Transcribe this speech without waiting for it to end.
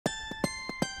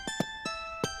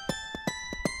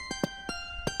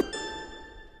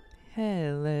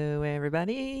Hello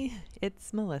everybody,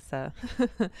 it's Melissa.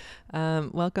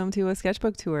 Welcome to a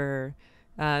sketchbook tour.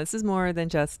 This is more than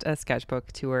just a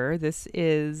sketchbook tour. This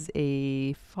is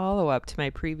a follow-up to my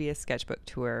previous sketchbook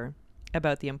tour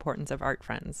about the importance of art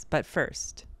friends. But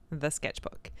first, the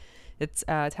sketchbook. It's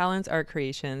Talent's Art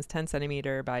Creations 10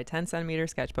 centimeter by 10 centimeter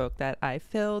sketchbook that I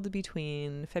filled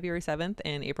between February 7th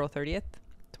and April 30th,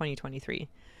 2023.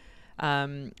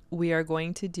 We are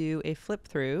going to do a flip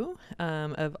through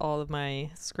of all of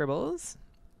my scribbles.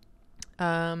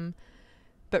 But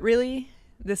really,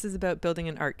 this is about building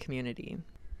an art community.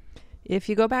 If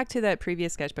you go back to that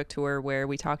previous sketchbook tour where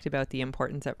we talked about the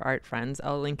importance of art friends,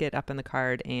 I'll link it up in the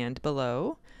card and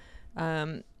below.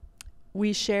 I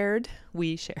shared,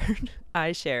 and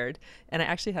I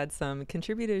actually had some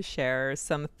contributors share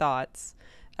some thoughts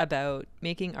about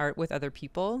making art with other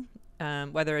people,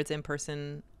 whether it's in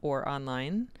person or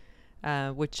online,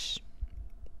 which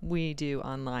we do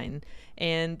online.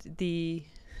 And the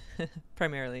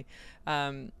primarily,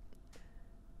 the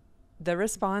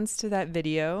response to that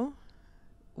video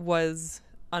was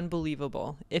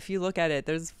unbelievable. If you look at it,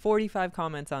 there's 45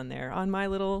 comments on there on my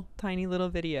little tiny little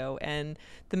video, and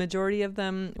the majority of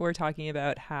them were talking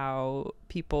about how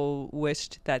people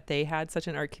wished that they had such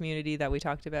an art community that we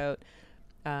talked about,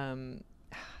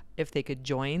 if they could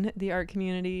join the art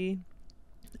community,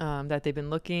 that they've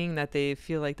been looking, that they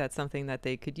feel like that's something that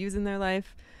they could use in their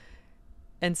life.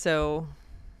 And so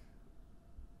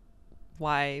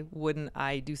why wouldn't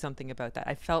I do something about that?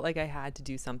 I felt like I had to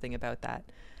do something about that.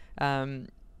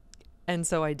 And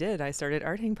so I did. I started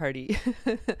Art Hang Party.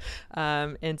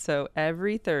 And so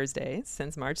every Thursday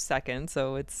since March 2nd,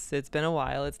 so it's been a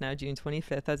while, it's now June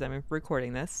 25th as I'm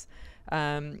recording this,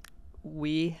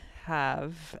 we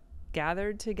have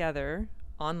gathered together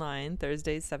online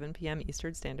Thursdays 7 p.m.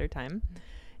 Eastern Standard Time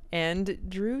and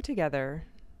drew together.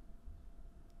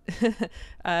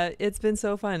 It's been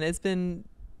so fun. It's been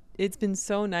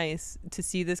so nice to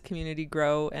see this community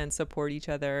grow and support each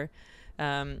other,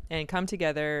 and come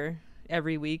together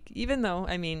every week, even though,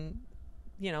 I mean,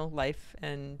 you know, life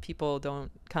and people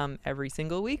don't come every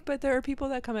single week, but there are people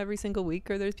that come every single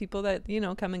week, or there's people that, you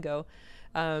know, come and go.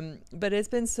 But it's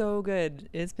been so good.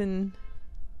 It's been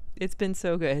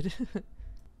so good.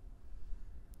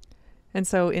 And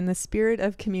so in the spirit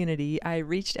of community, I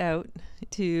reached out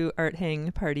to Art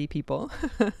Hang Party people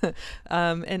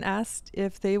and asked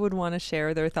if they would want to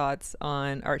share their thoughts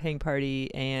on Art Hang Party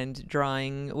and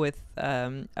drawing with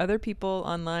other people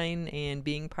online and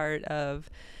being part of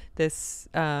this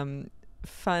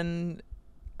fun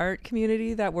art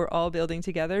community that we're all building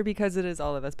together, because it is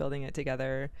all of us building it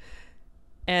together.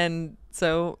 And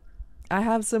so I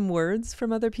have some words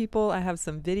from other people. I have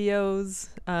some videos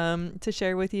to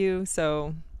share with you.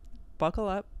 So buckle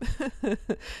up.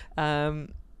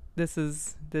 This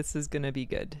is gonna be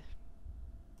good.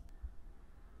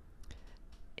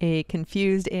 A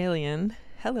confused alien,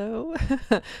 hello,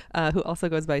 who also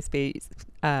goes by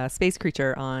Space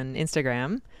Creature on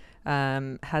Instagram,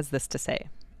 has this to say,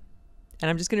 and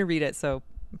I'm just gonna read it. So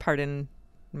pardon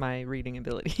my reading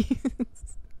abilities.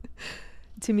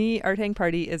 To me, Art Hang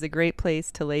Party is a great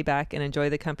place to lay back and enjoy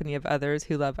the company of others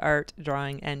who love art,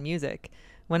 drawing, and music.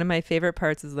 One of my favorite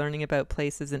parts is learning about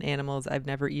places and animals I've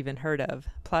never even heard of.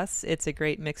 Plus, it's a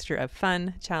great mixture of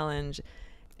fun, challenge,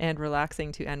 and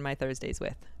relaxing to end my Thursdays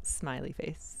with. Smiley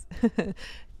face.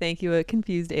 Thank you, a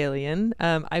confused alien.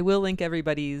 I will link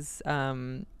everybody's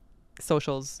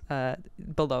socials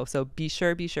below, so be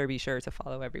sure to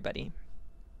follow everybody.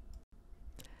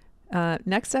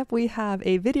 Next up, we have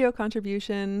a video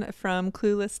contribution from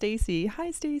Clueless Stacy.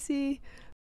 Hi, Stacy.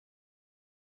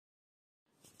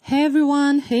 Hey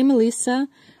everyone, hey Melissa.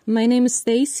 My name is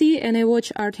Stacy and I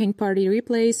watch Art Hang Party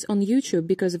replays on YouTube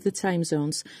because of the time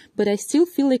zones, but I still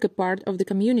feel like a part of the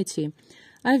community.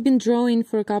 I've been drawing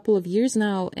for a couple of years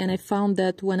now, and I found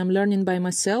that when I'm learning by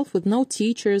myself with no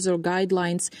teachers or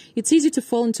guidelines, it's easy to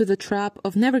fall into the trap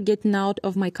of never getting out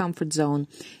of my comfort zone,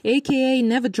 aka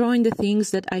never drawing the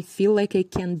things that I feel like I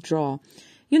can't draw.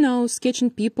 You know, sketching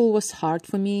people was hard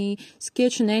for me,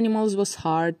 sketching animals was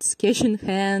hard, sketching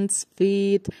hands,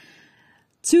 feet,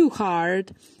 too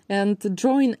hard, and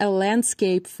drawing a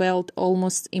landscape felt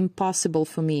almost impossible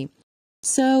for me.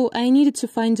 So I needed to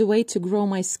find a way to grow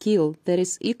my skill that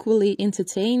is equally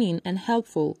entertaining and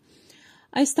helpful.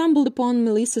 I stumbled upon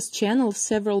Melissa's channel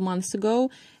several months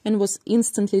ago and was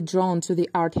instantly drawn to the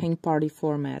Art Hang Party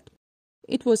format.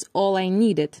 It was all I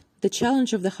needed: the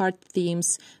challenge of the hard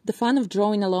themes, the fun of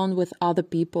drawing along with other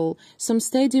people, some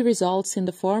steady results in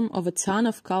the form of a ton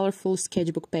of colorful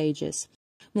sketchbook pages.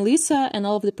 Melissa and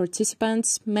all of the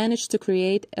participants managed to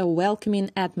create a welcoming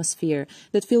atmosphere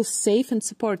that feels safe and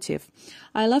supportive.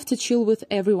 I love to chill with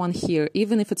everyone here,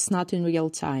 even if it's not in real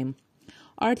time.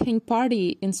 Art Hang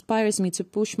Party inspires me to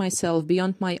push myself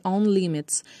beyond my own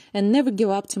limits and never give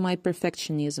up to my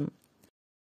perfectionism.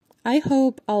 I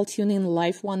hope I'll tune in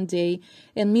live one day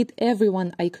and meet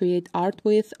everyone I create art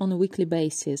with on a weekly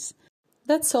basis.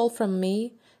 That's all from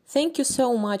me. Thank you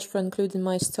so much for including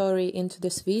my story into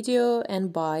this video,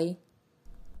 and bye.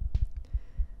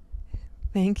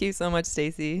 Thank you so much,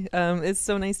 Stacy. It's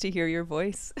so nice to hear your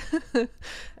voice.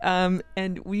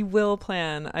 And we will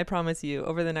plan, I promise you,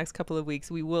 over the next couple of weeks,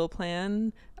 we will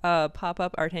plan a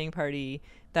pop-up art hang party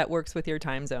that works with your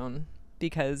time zone,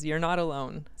 because you're not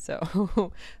alone.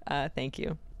 So thank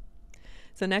you.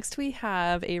 So next we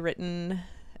have a written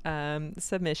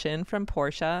submission from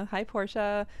Portia. Hi,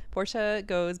 Portia. Portia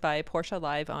goes by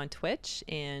portialive on Twitch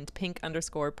and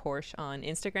pink_Porsche on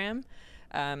Instagram.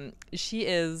 She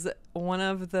is one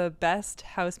of the best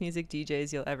house music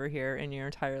DJs you'll ever hear in your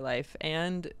entire life,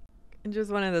 and just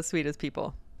one of the sweetest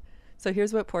people. So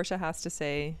here's what Portia has to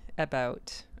say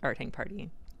about Art Hang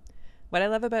Party. What I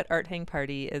love about Art Hang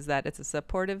Party is that it's a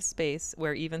supportive space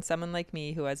where even someone like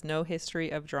me who has no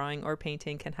history of drawing or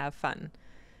painting can have fun.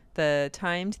 The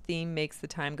timed theme makes the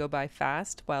time go by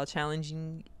fast while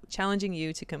challenging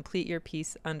you to complete your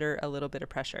piece under a little bit of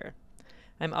pressure.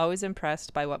 I'm always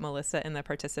impressed by what Melissa and the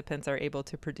participants are able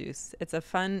to produce. It's a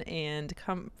fun and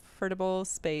comfortable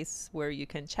space where you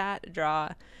can chat, draw,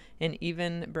 and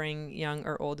even bring young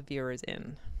or old viewers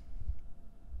in.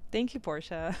 Thank you,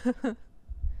 Portia.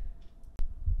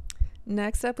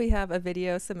 Next up, we have a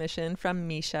video submission from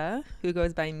Misia, who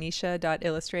goes by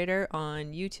Misia.illustrator on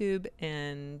YouTube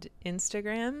and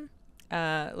Instagram.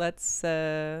 Let's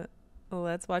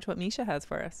watch what Misia has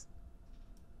for us.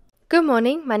 Good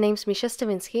morning, my name's Misia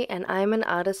Stavinsky and I'm an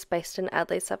artist based in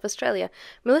Adelaide, South Australia.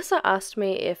 Melissa asked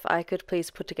me if I could please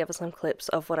put together some clips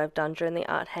of what I've done during the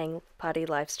Art Hang Party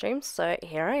live streams, so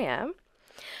here I am.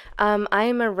 I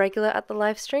am a regular at the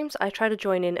live streams. I try to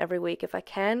join in every week if I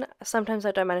can. Sometimes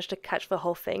I don't manage to catch the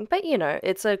whole thing, but you know,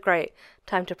 it's a great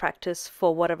time to practice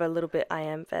for whatever little bit I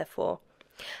am there for.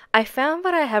 I found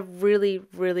that I have really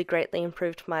greatly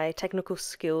improved my technical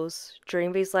skills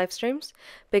during these live streams,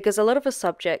 because a lot of the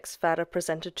subjects that are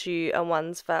presented to you are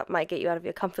ones that might get you out of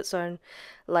your comfort zone,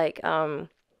 like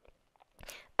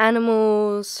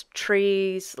animals,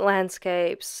 trees,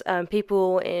 landscapes,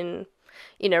 people in,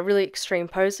 you know, really extreme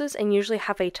poses, and usually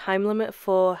have a time limit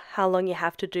for how long you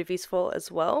have to do these for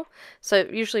as well. So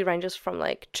it usually ranges from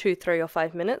like 2, 3 or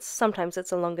 5 minutes. Sometimes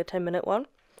it's a longer 10-minute one.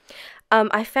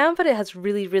 I found that it has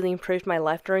really improved my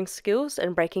life drawing skills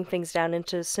and breaking things down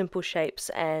into simple shapes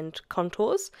and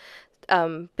contours,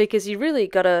 because you really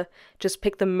gotta just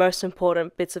pick the most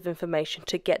important bits of information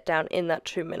to get down in that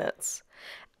 2 minutes.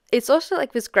 It's also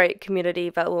like this great community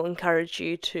that will encourage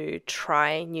you to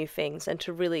try new things and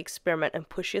to really experiment and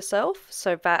push yourself,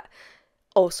 so that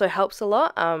also helps a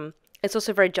lot. It's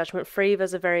also very judgment free.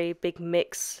 There's a very big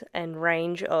mix and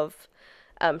range of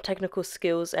technical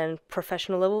skills and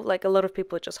professional level. Like, a lot of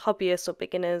people are just hobbyists or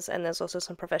beginners, and there's also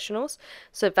some professionals,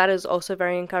 so that is also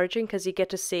very encouraging, because you get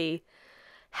to see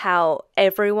how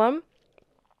everyone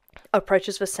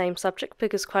approaches the same subject,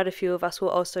 because quite a few of us will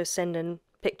also send in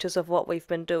pictures of what we've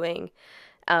been doing,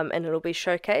 and it'll be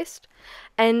showcased,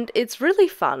 and it's really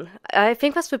fun. I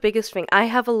think that's the biggest thing. I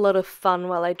have a lot of fun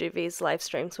while I do these live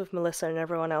streams with Melissa and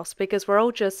everyone else, because we're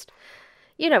all just,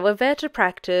 you know, we're there to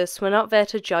practice. We're not there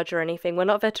to judge or anything. We're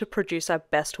not there to produce our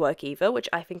best work either, which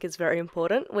I think is very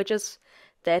important. We're just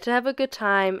there to have a good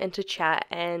time and to chat.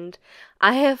 And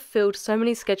I have filled so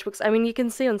many sketchbooks. I mean, you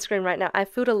can see on screen right now, I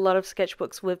filled a lot of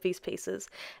sketchbooks with these pieces,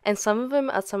 and some of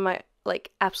them are some of my like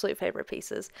absolute favorite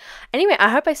pieces. Anyway, I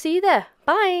hope I see you there.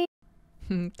 Bye.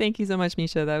 Thank you so much,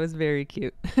 Misia. That was very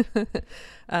cute.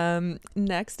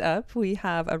 Next up, we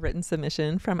have a written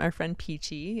submission from our friend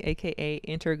Peachy, aka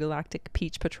Intergalactic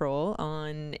Peach Patrol,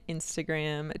 on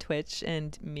Instagram, Twitch,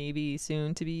 and maybe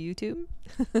soon to be YouTube.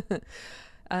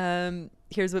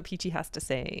 Here's what Peachy has to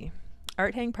say.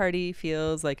 Art Hang Party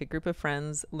feels like a group of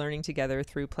friends learning together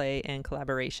through play and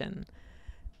collaboration.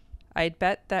 I'd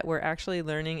bet that we're actually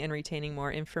learning and retaining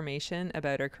more information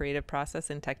about our creative process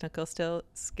and technical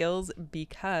skills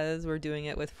because we're doing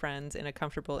it with friends in a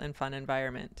comfortable and fun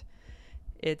environment.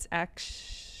 It's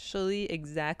actually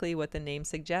exactly what the name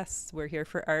suggests. We're here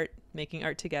for art, making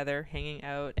art together, hanging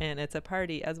out, and it's a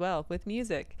party as well with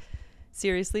music.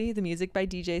 Seriously, the music by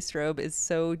DJ Strobe is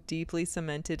so deeply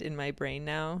cemented in my brain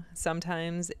now.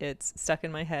 Sometimes it's stuck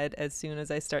in my head as soon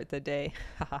as I start the day.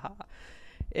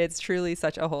 It's truly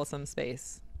such a wholesome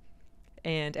space.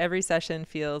 And every session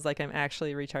feels like I'm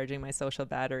actually recharging my social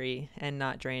battery and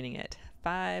not draining it.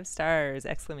 5 stars,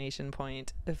 exclamation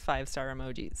point, 5-star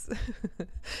emojis.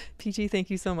 Peachy, thank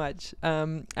you so much.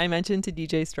 I mentioned to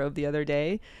DJ Strobe the other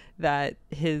day that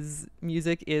his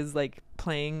music is like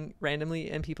playing randomly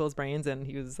in people's brains, and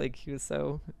he was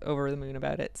so over the moon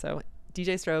about it. So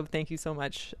DJ Strobe, thank you so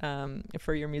much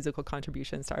for your musical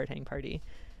contributions to Art Hang Party.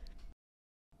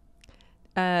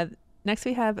 Next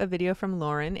we have a video from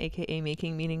Lauren, aka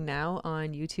Making Meaning Now,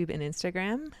 on YouTube and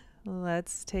Instagram.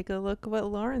 Let's take a look what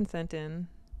Lauren sent in.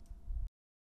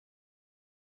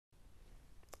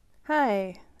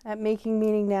 Hi, at Making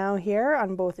Meaning Now here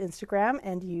on both Instagram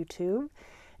and YouTube.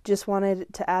 Just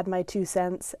wanted to add my 2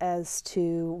 cents as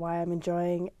to why I'm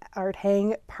enjoying Art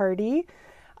Hang Party.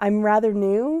 I'm rather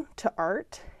new to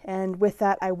art, and with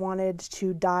that I wanted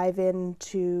to dive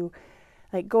into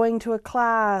like going to a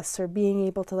class or being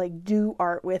able to like do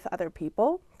art with other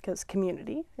people, because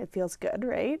community, it feels good,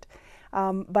 right?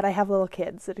 But I have little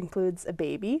kids. It includes a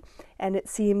baby, and it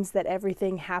seems that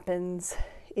everything happens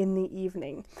in the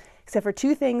evening, except for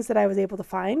 2 things that I was able to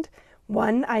find.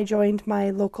 1, I joined my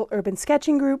local urban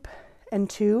sketching group, and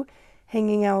 2,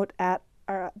 hanging out at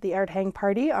the Art Hang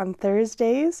Party on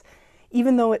Thursdays.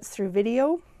 Even though it's through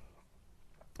video,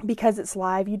 because it's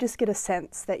live, you just get a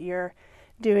sense that you're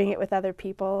doing it with other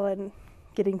people and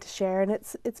getting to share, and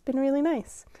it's been really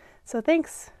nice. So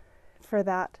thanks for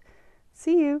that.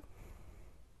 See you.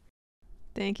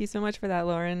 Thank you so much for that,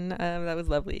 Lauren. That was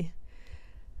lovely.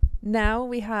 Now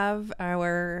we have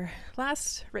our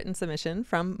last written submission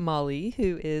from Molly,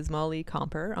 who is Molly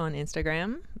Comper on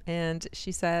Instagram. And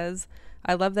she says,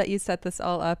 I love that you set this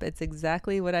all up. It's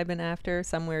exactly what I've been after,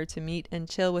 somewhere to meet and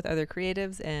chill with other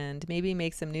creatives and maybe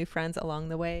make some new friends along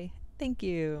the way. Thank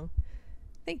you.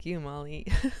 Thank you, Molly.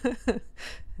 That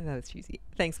was cheesy.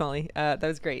 Thanks, Molly. That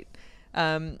was great.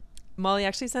 Molly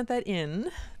actually sent that in.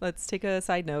 Let's take a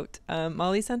side note.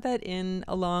 Molly sent that in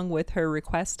along with her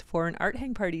request for an Art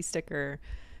Hang Party sticker.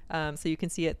 So you can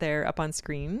see it there up on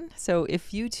screen. So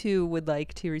if you too would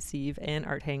like to receive an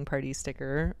Art Hang Party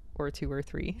sticker, or 2 or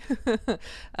 3,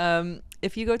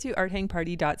 if you go to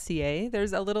arthangparty.ca,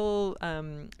 there's a little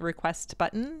request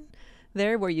button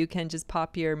there where you can just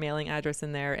pop your mailing address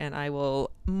in there, and I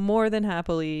will more than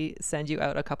happily send you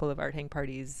out a couple of Art Hang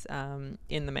Parties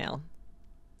in the mail.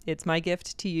 It's my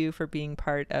gift to you for being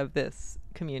part of this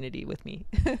community with me,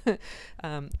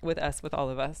 with all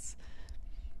of us.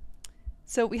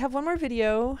 So we have one more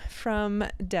video from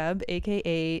Deb,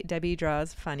 aka Debbie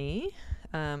Draws Funny,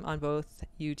 on both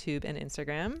YouTube and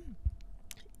Instagram.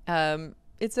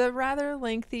 It's a rather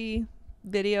lengthy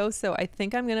video, so I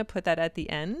think I'm going to put that at the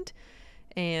end,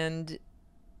 and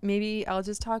maybe I'll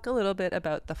just talk a little bit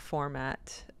about the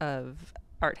format of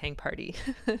Art Hang Party.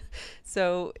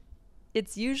 So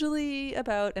it's usually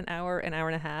about an hour and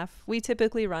a half. We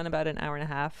typically run about an hour and a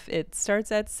half. It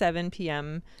starts at 7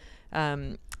 p.m.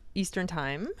 Eastern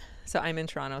time. So I'm in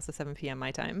Toronto, so 7 p.m.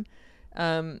 my time.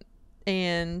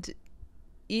 And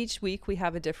each week we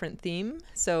have a different theme.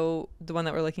 So the one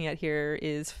that we're looking at here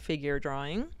is figure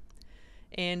drawing.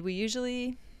 And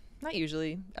we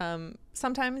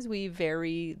sometimes we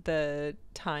vary the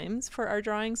times for our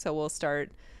drawing. So we'll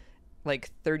start like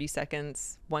 30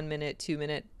 seconds, 1 minute, 2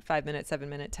 minute, 5 minute, 7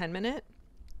 minute, 10 minute,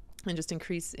 and just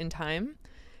increase in time.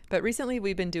 But recently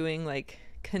we've been doing like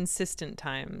consistent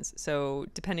times. So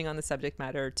depending on the subject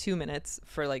matter, 2 minutes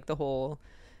for like the whole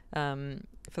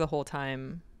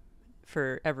time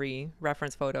for every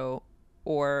reference photo,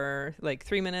 or like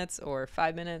 3 minutes or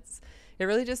 5 minutes. It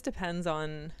really just depends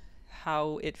on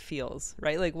how it feels,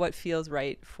 right? Like what feels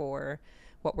right for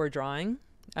what we're drawing.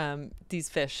 These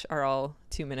fish are all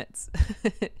 2 minutes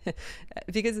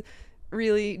because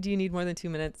really, do you need more than 2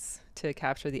 minutes to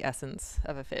capture the essence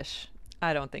of a fish?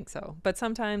 I don't think so. But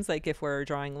sometimes, like if we're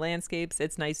drawing landscapes,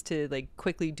 it's nice to like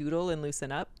quickly doodle and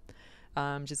loosen up,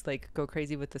 just like go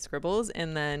crazy with the scribbles,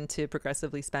 and then to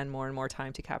progressively spend more and more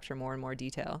time to capture more and more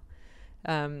detail.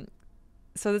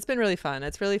 So that's been really fun.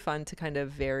 It's really fun to kind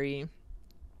of vary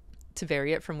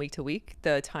it from week to week,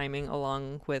 the timing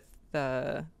along with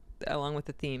the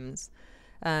themes.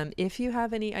 If you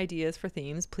have any ideas for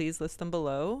themes, please list them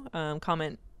below.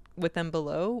 Comment with them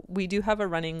below. We do have a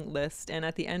running list, and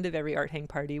at the end of every Art Hang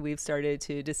Party, we've started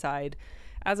to decide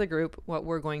as a group what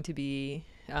we're going to be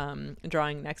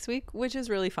drawing next week, which is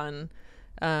really fun,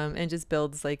 and just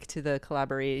builds like to the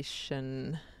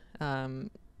collaboration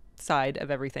side of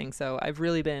everything. So I've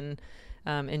really been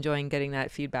enjoying getting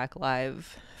that feedback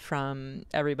live from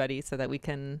everybody so that we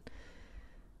can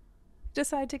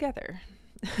decide together.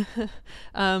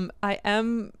 I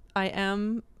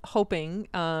am hoping,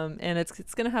 and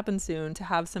it's going to happen soon, to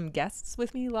have some guests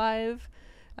with me live,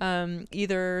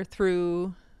 either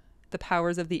through the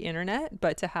powers of the internet,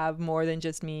 but to have more than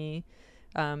just me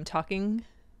talking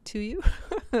to you,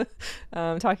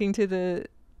 talking to the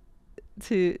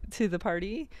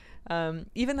party.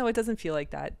 Even though it doesn't feel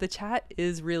like that, the chat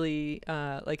is really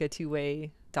like a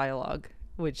two-way dialogue,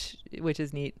 which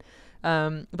is neat.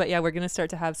 But yeah, we're going to start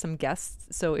to have some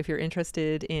guests. So if you're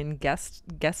interested in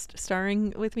guest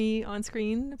starring with me on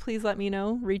screen, please let me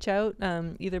know. Reach out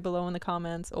either below in the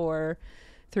comments or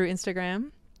through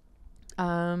Instagram.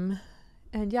 And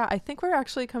yeah, I think we're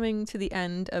actually coming to the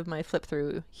end of my flip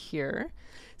through here.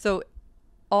 So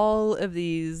all of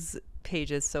these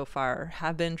pages so far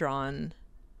have been drawn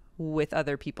with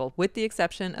other people, with the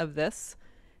exception of this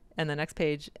and the next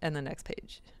page and the next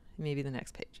page. Maybe the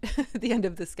next page, the end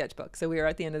of the sketchbook. So we are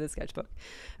at the end of the sketchbook.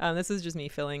 This is just me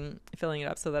filling it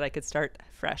up so that I could start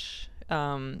fresh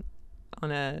on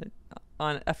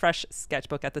a fresh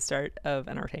sketchbook at the start of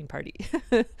an art hang party.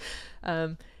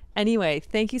 Anyway,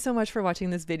 thank you so much for watching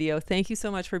this video. Thank you so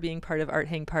much for being part of Art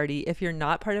Hang Party. If you're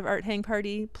not part of Art Hang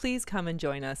Party, please come and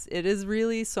join us. It is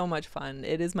really so much fun.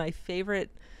 It is my favorite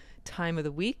time of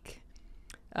the week.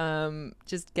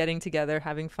 Just getting together,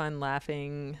 having fun,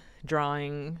 laughing,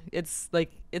 drawing. It's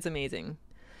amazing.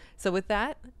 So with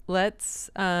that, let's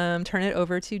turn it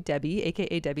over to Debbie,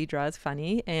 aka Debbie Draws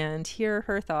Funny, and hear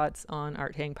her thoughts on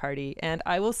Art Hang Party. And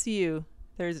I will see you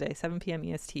Thursday, 7 p.m.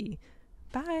 EST.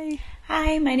 Bye.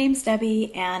 Hi, my name's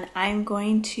Debbie, and I'm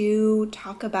going to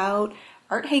talk about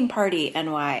Art Hang Party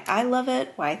and why I love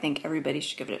it, why I think everybody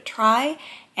should give it a try,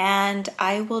 and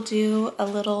I will do a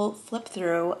little flip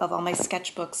through of all my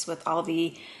sketchbooks with all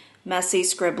the messy,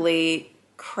 scribbly,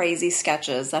 crazy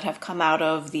sketches that have come out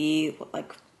of the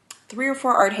 3 or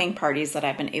 4 art hang parties that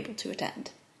I've been able to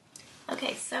attend.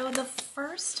 Okay, so the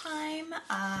first time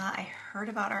I heard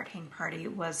about Art Hang Party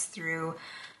was through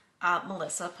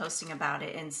Melissa posting about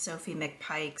it in Sophie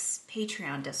McPike's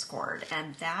Patreon Discord,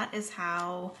 and that is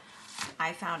how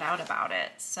I found out about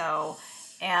it. So,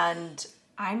 and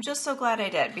I'm just so glad I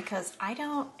did, because I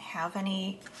don't have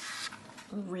any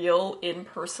real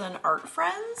in-person art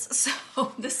friends,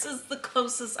 so this is the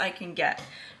closest I can get.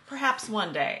 Perhaps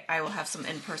one day I will have some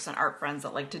in-person art friends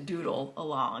that like to doodle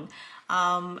along.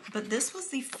 But this was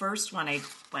the first one I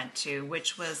went to,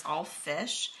 which was all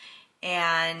fish,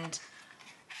 and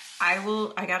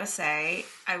I gotta say,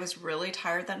 I was really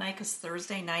tired that night because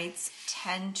Thursday nights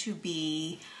tend to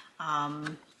be,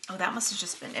 oh, that must have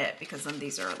just been it, because then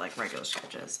these are like regular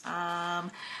sketches.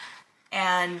 And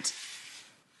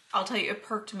I'll tell you, it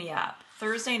perked me up.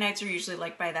 Thursday nights are usually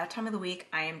like, by that time of the week,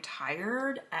 I am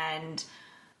tired and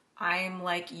I'm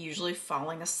like usually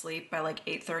falling asleep by like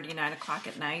 8:30, 9 o'clock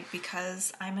at night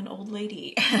because I'm an old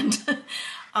lady. And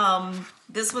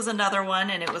this was another one,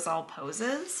 and it was all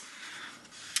poses.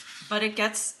 But it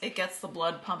gets the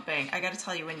blood pumping. I gotta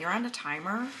tell you, when you're on a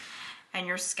timer and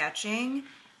you're sketching,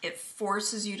 it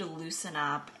forces you to loosen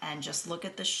up and just look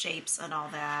at the shapes and all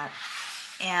that.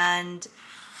 And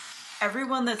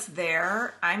everyone that's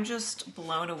there, I'm just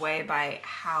blown away by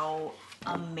how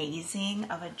amazing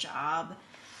of a job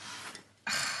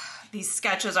these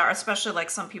sketches are, especially like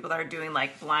some people that are doing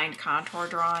like blind contour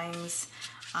drawings.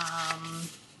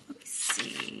 Let me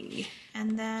see.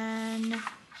 And then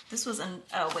this was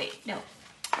oh wait, no.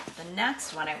 The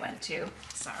next one I went to,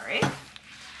 sorry,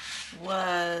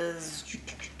 was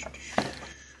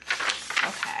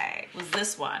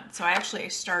this one. So I actually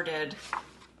started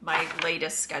my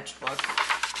latest sketchbook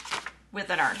with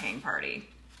an art hang party.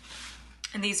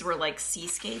 And these were like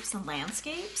seascapes and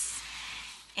landscapes.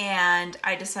 And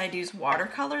I decided to use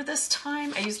watercolor this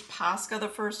time. I used Posca the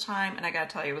first time, and I gotta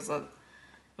tell you, it was a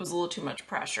little too much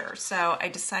pressure. So I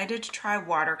decided to try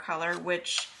watercolor,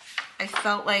 which I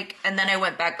felt like, and then I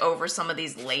went back over some of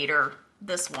these later,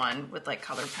 this one with like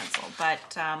colored pencil, but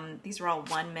these were all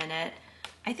 1 minute.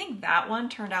 I think that one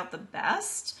turned out the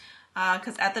best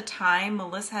because at the time,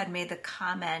 Melissa had made the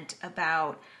comment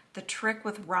about the trick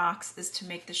with rocks is to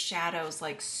make the shadows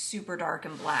like super dark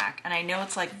and black. And I know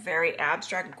it's like very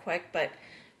abstract and quick, but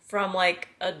from like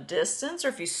a distance, or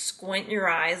if you squint your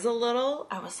eyes a little,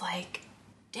 I was like,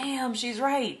 damn, she's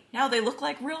right. Now they look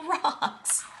like real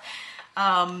rocks.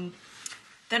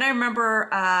 Then I remember,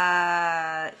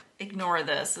 ignore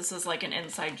this. This is like an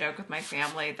inside joke with my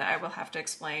family that I will have to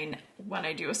explain when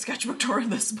I do a sketchbook tour of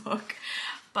this book.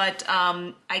 But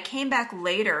I came back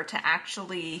later to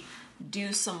actually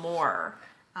do some more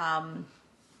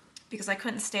because I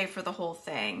couldn't stay for the whole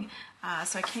thing.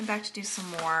 So I came back to do some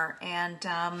more, and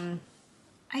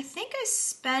I think I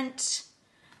spent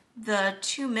the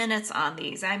 2 minutes on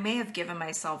these. I may have given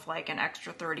myself like an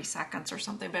extra 30 seconds or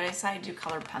something, but I decided to do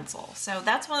colored pencil. So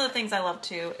that's one of the things I love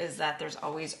too, is that there's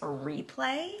always a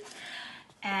replay.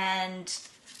 And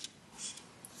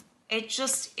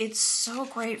it's so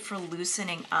great for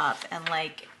loosening up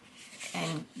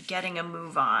and getting a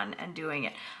move on and doing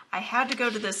it. I had to go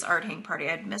to this art hang party.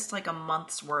 I'd missed like a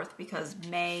month's worth because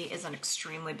May is an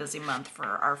extremely busy month for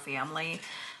our family.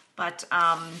 But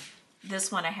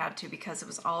this one I had to because it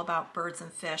was all about birds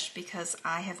and fish, because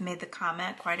I have made the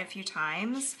comment quite a few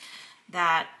times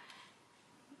that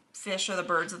fish are the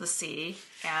birds of the sea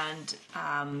and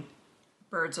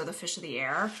birds are the fish of the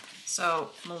air. So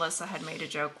Melissa had made a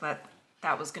joke that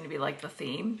that was going to be like the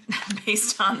theme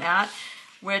based on that,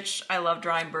 which I love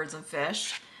drawing birds and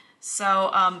fish.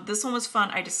 So this one was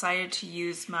fun. I decided to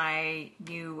use my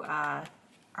new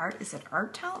is it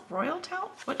Art Talent? Royal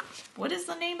Talent? What is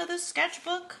the name of this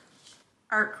sketchbook?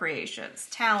 Art Creations.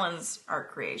 Talon's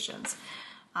Art Creations.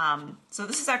 So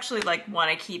this is actually like one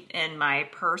I keep in my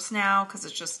purse now because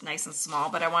it's just nice and small,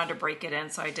 but I wanted to break it in,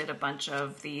 so I did a bunch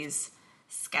of these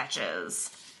sketches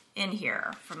in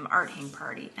here from Art Hang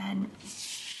Party, and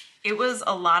it was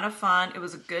a lot of fun. It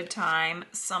was a good time.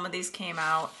 Some of these came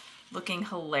out looking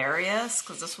hilarious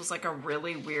because this was like a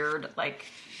really weird like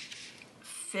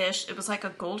fish. It was like a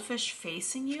goldfish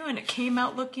facing you, and it came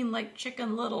out looking like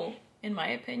Chicken Little, in my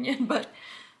opinion. But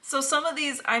so some of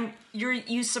these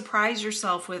you surprise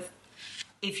yourself with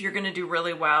if you're gonna do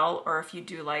really well or if you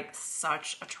do like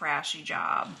such a trashy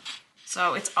job.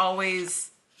 So it's always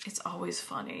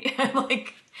funny.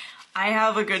 Like, I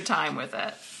have a good time with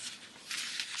it.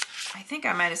 I think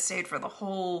I might have stayed for the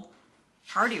whole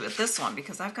party with this one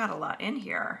because I've got a lot in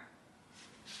here.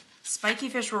 Spiky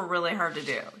fish were really hard to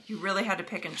do. You really had to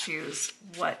pick and choose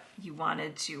what you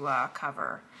wanted to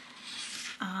cover.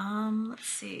 Let's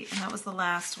see, and that was the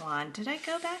last one. Did I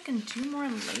go back and do more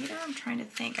later? I'm trying to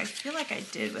think. I feel like I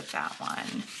did with that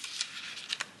one.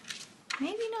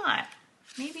 Maybe not.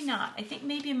 Maybe not. I think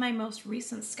maybe in my most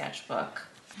recent sketchbook,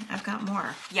 I've got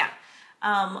more. Yeah.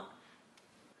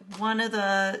 One of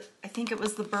the, I think it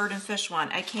was the bird and fish one.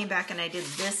 I came back and I did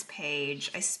this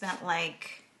page. I spent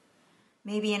like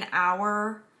maybe an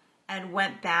hour and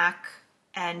went back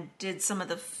and did some of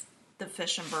the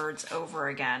fish and birds over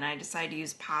again. I decided to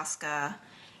use Posca,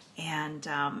 and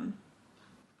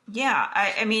yeah,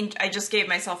 I mean, I just gave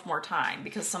myself more time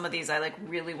because some of these I like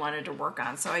really wanted to work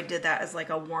on. So I did that as like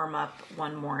a warm up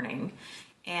one morning,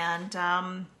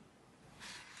 and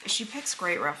she picks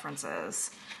great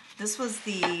references. This was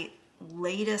the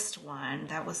latest one.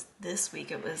 That was this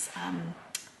week. It was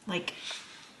like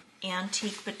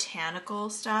antique botanical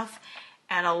stuff.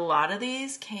 And a lot of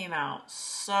these came out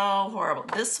so horrible.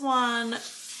 This one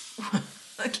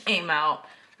came out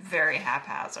very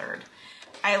haphazard.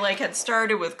 I like had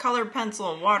started with colored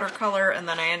pencil and watercolor, and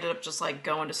then I ended up just like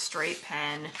going to straight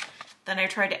pen. Then I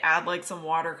tried to add like some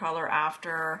watercolor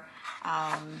after.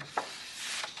 And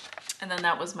then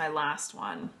that was my last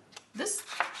one. These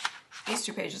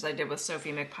two pages I did with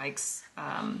Sophie McPike's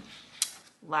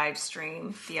live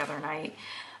stream the other night.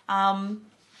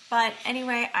 But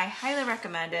anyway, I highly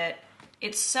recommend it.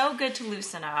 It's so good to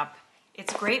loosen up.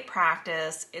 It's great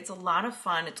practice. It's a lot of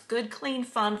fun. It's good, clean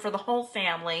fun for the whole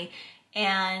family.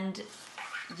 And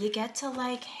you get to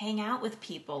like hang out with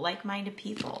people, like-minded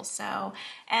people. So,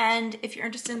 and if you're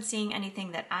interested in seeing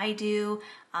anything that I do,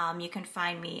 you can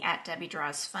find me at Debbie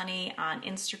Draws Funny on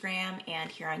Instagram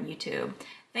and here on YouTube.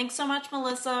 Thanks so much,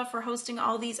 Melissa, for hosting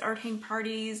all these art hang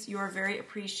parties. You are very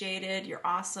appreciated. You're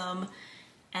awesome.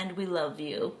 And we love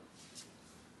you.